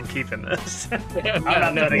lose, I'm keeping this. Yeah,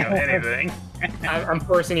 I'm not betting on anything. I'm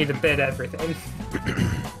forcing you to bid everything.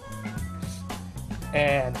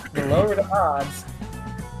 And the lower the odds,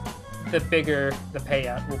 the bigger the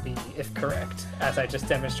payout will be, if correct, as I just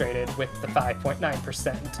demonstrated with the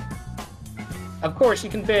 5.9%. Of course, you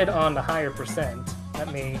can bid on the higher percent.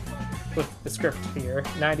 Let me put the script here,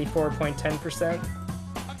 94.10%.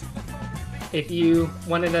 If you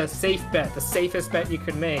wanted a safe bet, the safest bet you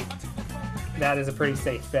could make, that is a pretty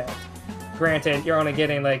safe bet. Granted, you're only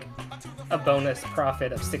getting like a bonus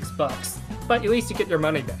profit of $6, but at least you get your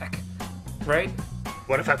money back, right?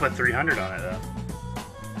 What if I put 300 on it though?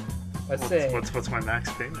 Let's see. What's my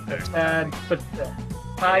max payment there? But the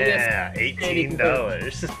highest. Yeah,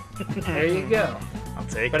 $18. There you go. I'll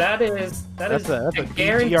take but it. That's a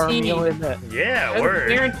guaranteed meal, isn't it? Yeah, that's word.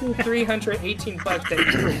 a guaranteed $318 that you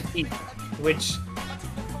can keep, which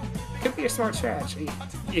could be a smart strategy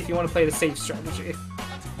if you want to play the safe strategy.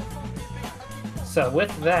 So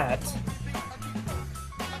with that,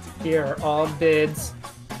 here are all bids.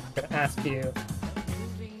 I'm gonna ask you,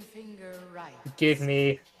 give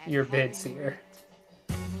me your bids here.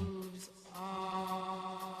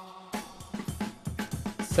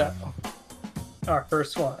 So, our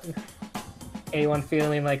first one. Anyone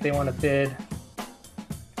feeling like they want to bid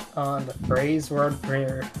on the phrase world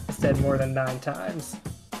premiere said more than 9 times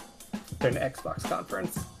during the Xbox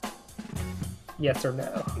conference? Yes or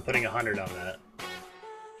no? I'm putting 100 on that.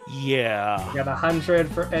 Yeah. You got 100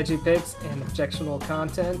 for edgy picks and objectionable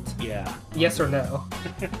content? Yeah. Yes or no?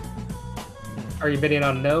 Are you bidding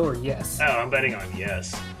on no or yes? Oh, I'm betting on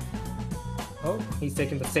yes. Oh, he's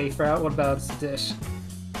taking the safe route. What about Dish?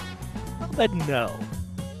 I'll bet no.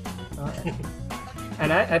 Alright.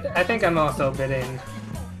 And I think I'm also bidding.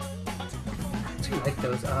 I do like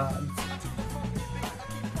those odds.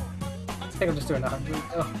 I think I'm just doing 100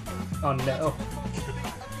 though. Oh no.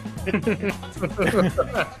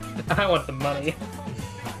 I want the money.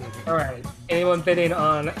 Alright. Anyone bidding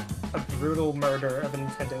on a brutal murder of a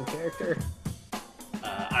Nintendo character?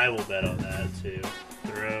 I will bet on that too.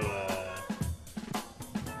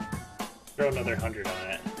 Throw another 100 on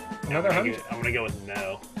it. Another 100? I'm gonna go with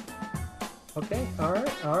no. Okay,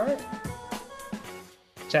 alright.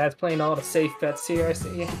 Chad's playing all the safe bets here, I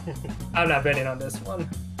see. I'm not betting on this one.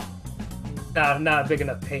 Not a big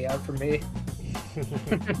enough payout for me.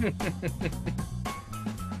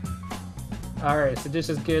 Alright, so this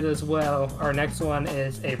is good as well. Our next one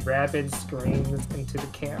is a rapid screams into the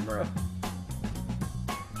camera.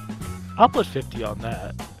 I'll put 50 on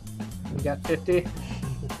that. You got 50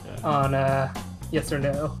 on yes or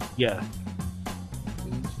no? Yeah.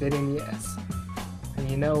 He's bidding yes.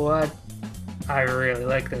 And you know what? I really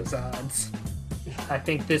like those odds. I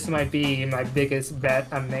think this might be my biggest bet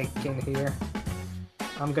I'm making here.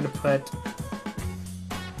 I'm gonna put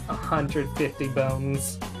 150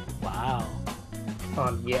 bones Wow.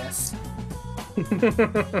 on yes.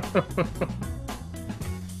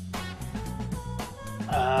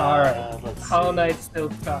 Alright. Let's see. Hollow Knight still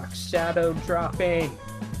talk. Shadow dropping.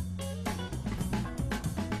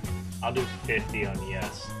 I'll do 50 on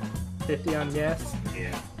yes. 50 on yes.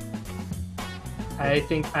 Yeah. I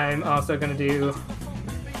think I'm also gonna do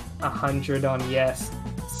 100 on yes,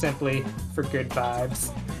 simply for good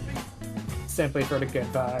vibes. Simply for the good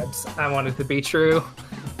vibes. I want it to be true.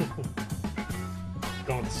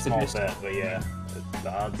 Going with a small bet, but yeah,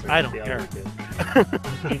 the odds are. I don't the care. odds are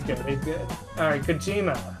good. He's good, he's good. Alright,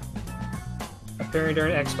 Kojima. Appearing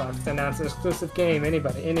during Xbox to announce an exclusive game.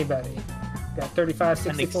 Anybody? Got An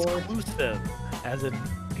 3564. exclusive, as an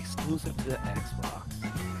exclusive to the Xbox.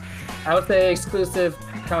 I would say exclusive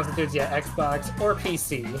constitutes, yeah, Xbox or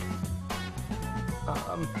PC.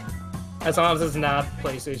 As long as it's not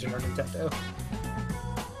PlayStation or Nintendo.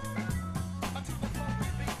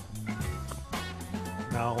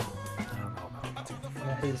 No.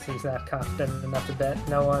 Yeah, he's not confident enough to bet.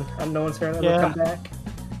 No one's hearing it. Yeah. Come back.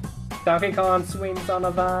 Donkey Kong swings on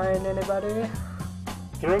a vine. Anybody?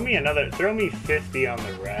 Throw me 50 on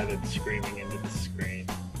the rabbit screaming into the screen.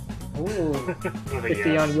 Ooh, With a 50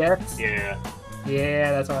 yes. on yes. Yeah,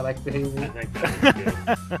 Yeah, that's what I like to I hear. think that's good.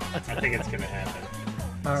 I think it's gonna happen.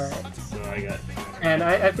 All right, So I got. and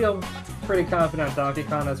I feel pretty confident on Donkey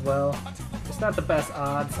Kong as well. It's not the best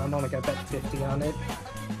odds. I'm only gonna bet 50 on it.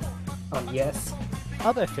 On yes,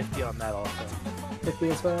 I'll bet 50 on that also. 50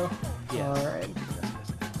 as well. Yes. All right.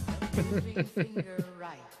 Moving finger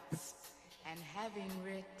writes and having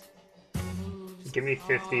writ moves Give me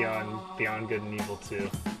 50 on Beyond Good and Evil 2.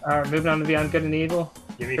 All right, moving on to Beyond Good and Evil.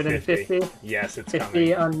 Give me Put in 50. 50. Yes, it's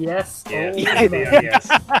 50 coming. on yes. Yeah, Oh, 50 man. on yes.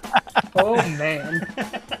 Oh man.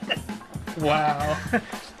 Wow.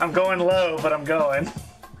 I'm going low, but I'm going.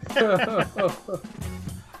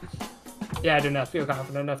 Yeah, I do not feel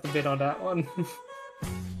confident enough to bid on that one.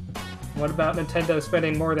 What about Nintendo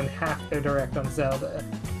spending more than half their direct on Zelda?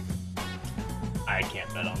 I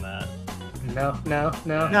can't bet on that. No.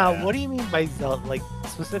 Now, what do you mean by Zelda? Like,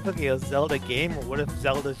 specifically a Zelda game, or what if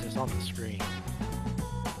Zelda's just on the screen?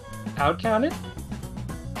 Outcount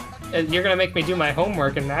it? You're gonna make me do my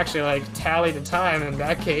homework and actually like tally the time in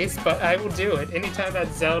that case, but I will do it. Anytime that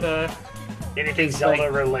Zelda, Anything It's Zelda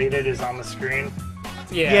like- related is on the screen.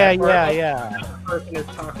 Yeah, or yeah. the person is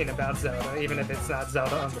talking about Zelda, even if it's not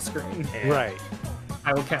Zelda on the screen. Yeah. Right.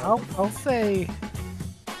 I will count. I'll say.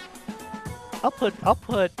 I'll put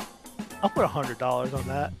 $100 on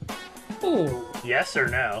that. Ooh. Yes or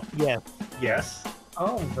no? Yes. Yes.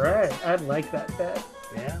 All right. I like that bet.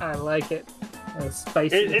 Yeah. I like it.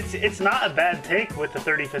 Spicy. It's not a bad take with the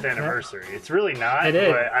 35th anniversary. It's really not. It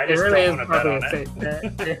is. But I It just really is don't want to bet probably on a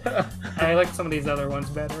it. safe bet. Yeah. I like some of these other ones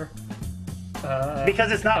better.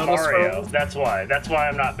 Because it's not Elder Mario. Scrolls. That's why. That's why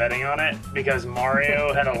I'm not betting on it. Because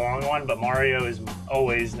Mario had a long one, but Mario is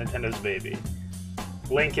always Nintendo's baby.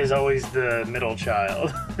 Link is always the middle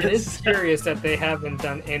child. It is curious that they haven't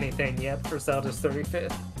done anything yet for Zelda's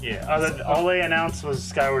 35th. Yeah. All they announced was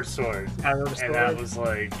Skyward Sword, Skyward and Sword. that was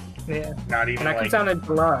like Yeah. not even And that like comes out in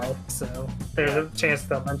July, so there's Yeah. a chance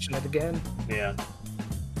they'll mention it again. yeah.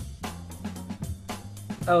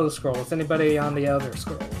 Elder Scrolls. Anybody on the Elder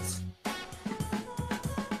Scrolls?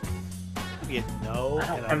 You know, I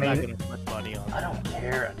don't- and I I'm not mean- gonna put money on I that. don't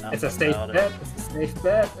care enough It's a safe about bet. it. It's a safe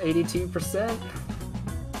bet. 82%.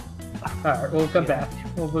 Alright, we'll come back.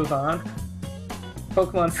 We'll move on.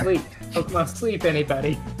 Pokemon Sleep. Pokemon Sleep,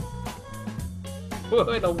 anybody? Will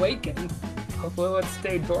it awaken? Or will it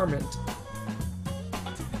stay dormant?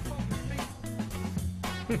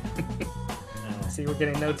 See, we're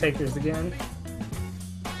getting no takers again.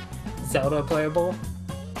 Zelda playable?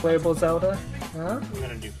 Playable Zelda? Huh? I'm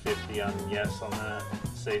gonna do 50 on yes on that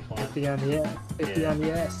safe one. 50 on yes. 50 Yeah. on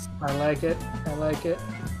yes. I like it. I like it.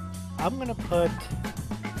 I'm gonna put.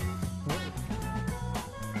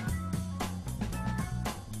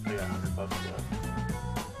 I got $100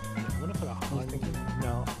 left. I'm gonna put 100.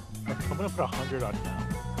 No, I'm gonna put 100 on no.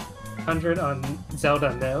 100 on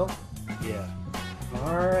Zelda, no? Yeah.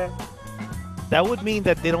 Alright. That would mean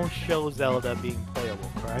that they don't show Zelda being playable,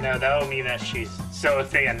 correct? No, that would mean that she's. So if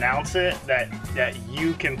they announce it that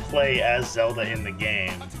you can play as Zelda in the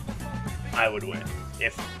game, I would win.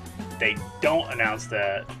 If they don't announce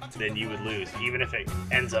that, then you would lose, even if it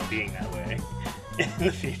ends up being that way in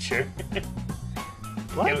the future.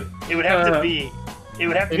 What? It would have to be. It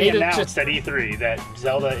would have to They be need to announced just- at E3 that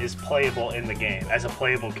Zelda is playable in the game as a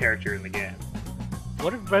playable character in the game.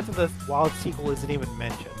 What if Breath of the Wild sequel isn't even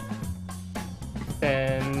mentioned?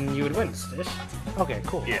 Then you would win, Stitch. Okay,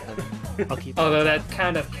 cool. Yeah. I'll keep. Although that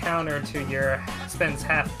kind of counter to your spends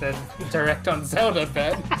half the direct on Zelda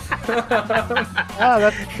bet. Ah,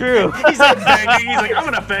 that's true. He's like banking. He's like, I'm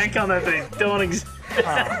gonna bank on that thing. Don't exist.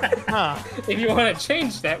 Huh. If you want to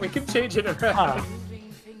change that, we can change it around.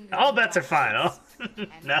 moving finger All bets are fine. Oh. and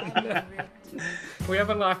No. having writ We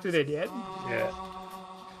haven't locked it in yet. Yeah.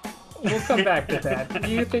 We'll come back to that.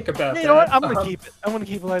 You think about that. You know what? I'm gonna keep it. I'm gonna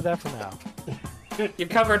keep it like that for now. You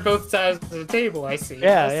covered both sides of the table, I see.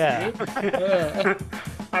 Yeah, I see. Yeah.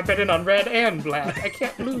 I bet it on red and black. I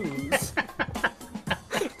can't lose.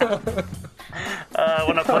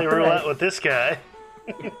 When I play roulette with this guy.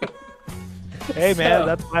 Hey man, So-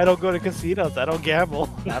 that's why I don't go to casinos. I don't gamble.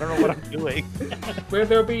 I don't know what I'm doing. Will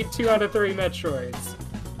there be 2 out of 3 Metroids?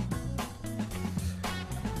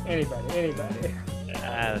 Anybody.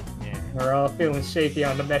 Yeah. We're all feeling shaky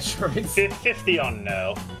on the Metroids. 50 on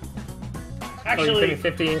no. Oh, you're putting Actually,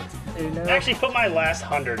 50 in now? actually put my last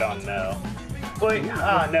 100 on no. Wait,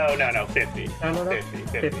 no, 50. No.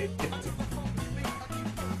 50.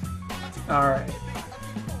 Alright.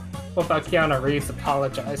 What about Keanu Reeves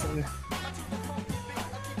apologizing?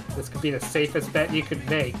 This could be the safest bet you could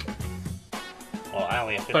make, Well, I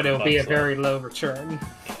only have 50 but it'll be a bucks very low return.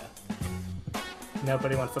 Yeah.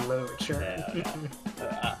 Nobody wants a low return. Yeah,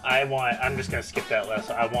 no. I'm just gonna skip that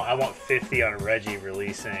last. I want 50 on Reggie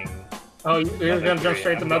releasing. Oh, you're Mother gonna jump 3.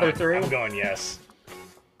 straight to I'm Mother going- 3? I'm going yes.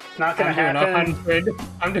 Not gonna I'm doing happen. 100.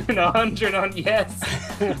 I'm doing 100 on yes.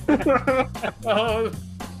 Oh,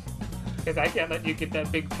 because I can't let you get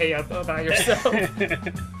that big payout by yourself.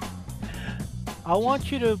 I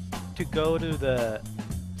want you to go to the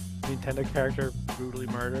Nintendo character brutally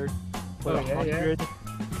murdered. Put Oh, yeah, 100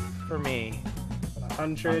 for me.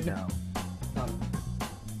 100. No.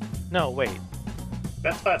 No, wait.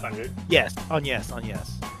 That's 500. Yes, on yes.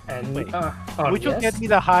 And Wait. on Which will yes? get me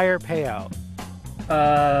the higher payout?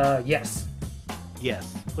 Yes.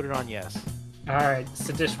 Yes. Put it on yes. Alright,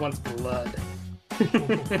 Sadish wants blood.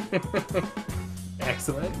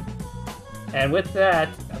 Excellent. And with that,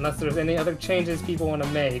 unless there's any other changes people want to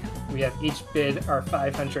make, we have each bid our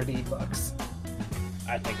 500 E-bucks.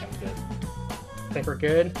 I think I'm good. Think we're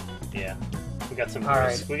good? Yeah. We got some All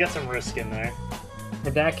risk. right. We got some risk in there.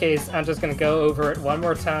 In that case, I'm just going to go over it one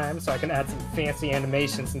more time so I can add some fancy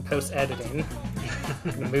animations and post-editing.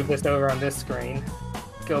 I'm going to move this over on this screen,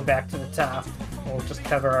 go back to the top, and we'll just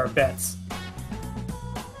cover our bets.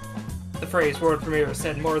 The phrase world premiere was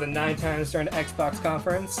said more than 9 times during the Xbox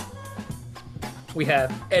conference. We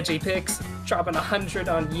have Edgy Picks dropping 100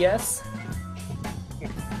 on yes.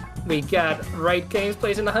 We got Right Games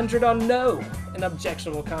placing 100 on no and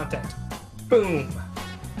objectionable content. Boom!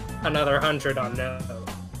 Another 100 on no.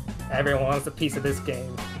 Everyone wants a piece of this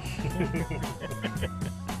game.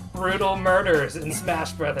 Brutal murders in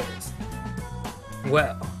Smash Brothers.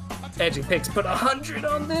 Well, Edgy Picks put 100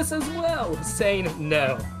 on this as well, saying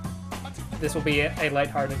no. This will be a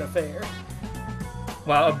lighthearted affair.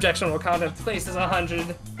 While objectionable content places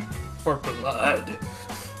 100 for blood.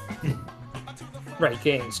 Right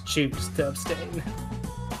Games choose to abstain.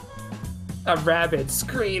 A rabbit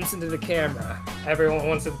screams into the camera. Everyone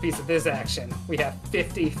wants a piece of this action. We have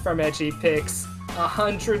 50 from Edgy Picks,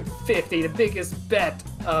 150, the biggest bet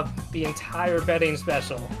of the entire betting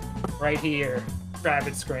special. Right here,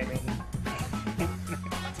 rabbit screaming.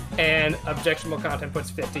 And objectionable content puts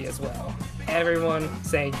 50 as well. Everyone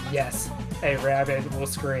saying yes, a rabbit will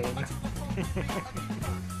scream.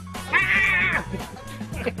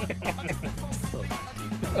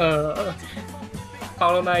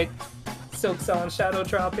 Hollow Knight, Silksong Shadow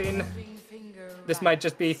dropping. This might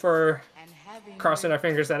just be for crossing our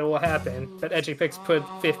fingers that it will happen, but Edgy Picks put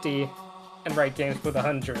 50 and Right Games put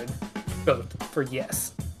 100, both for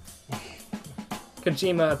yes.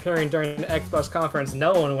 Kojima appearing during the Xbox conference,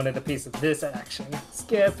 no one wanted a piece of this action.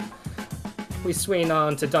 Skip. We swing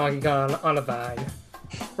on to Donkey Kong on a Vine.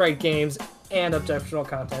 Right Games and objectionable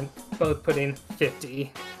content, both putting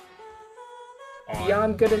 50.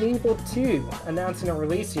 Beyond Good and Evil 2, announcing a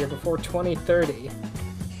release here before 2030.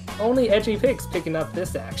 Only Edgy Picks picking up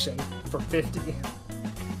this action for 50.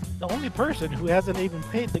 The only person who hasn't even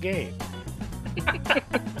played the game.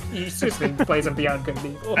 You seriously play some Beyond Good and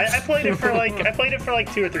Evil. I played it for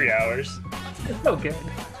like 2 or 3 hours. Oh, good.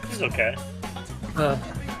 It's okay.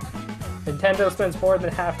 Nintendo spends more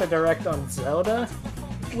than half the direct on Zelda.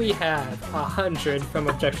 We have 100 from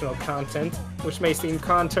objectionable content, which may seem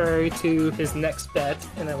contrary to his next bet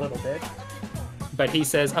in a little bit. But he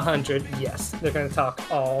says 100, yes, they're going to talk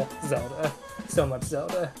all Zelda. So much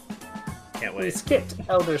Zelda. Can't We wait. skipped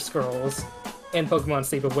Elder Scrolls and Pokemon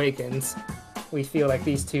Sleep Awakens. We feel like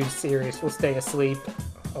these two series will stay asleep,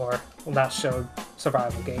 or will not show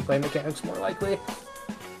survival gameplay mechanics more likely.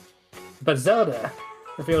 But Zelda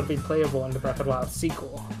revealed to be playable in the Breath of the Wild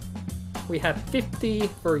sequel. We have 50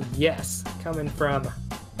 for yes, coming from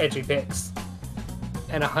Edgy Picks,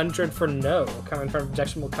 and 100 for no, coming from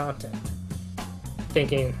objectionable content.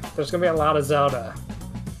 Thinking there's gonna be a lot of Zelda.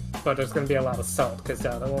 but there's going to be a lot of salt because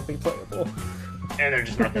Zelda won't be playable. And they're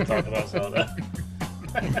just not going to talk about Zelda.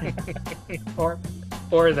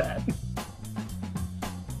 or that.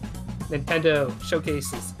 Nintendo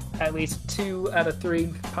showcases at least 2 out of 3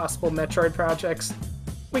 possible Metroid projects.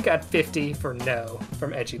 We got 50 for no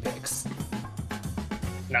from Edgy Picks.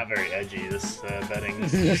 Not very edgy, this betting.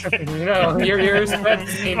 No, your spread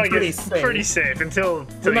seems Like, pretty it's safe. pretty safe until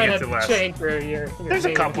We you might get have to to last. change for your There's a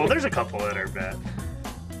game. couple that are bad.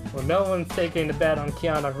 Well, no one's taking the bet on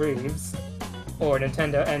Keanu Reeves or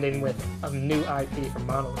Nintendo ending with a new IP from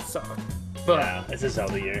Monolith Soft. But Yeah, it's a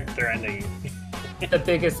Zelda year. They're ending. the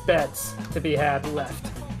biggest bets to be had left.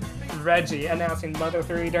 Reggie announcing Mother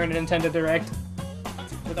 3 during the Nintendo Direct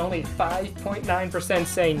with only 5.9%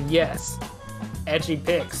 saying yes. Edgy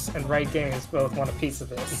Picks and Right Games both want a piece of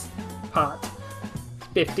this pot.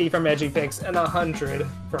 50 from Edgy Picks and 100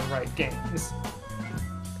 from Right Games.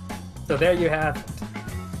 So there you have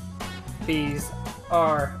it. These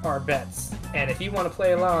are our bets. And if you want to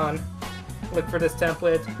play along, look for this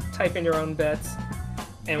template, type in your own bets,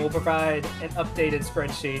 and we'll provide an updated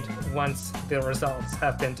spreadsheet once the results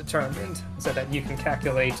have been determined so that you can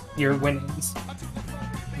calculate your winnings.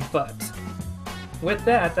 But with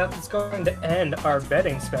that, that's going to end our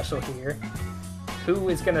betting special here. Who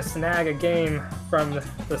is going to snag a game from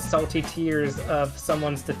the salty tears of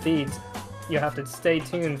someone's defeat? You'll have to stay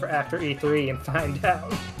tuned for after E3 and find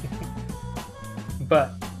out.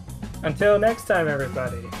 But until next time,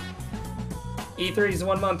 everybody, E3 is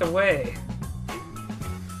 1 month away.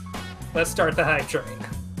 Let's start the hype train.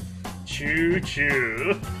 Choo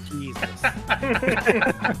choo. Jesus.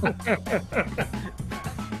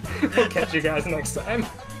 We'll catch you guys next time.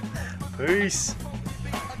 Peace.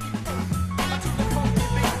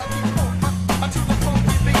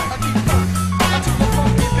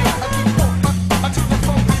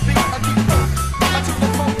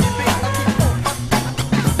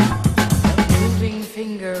 Moving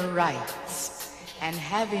finger writes and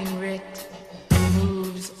having writ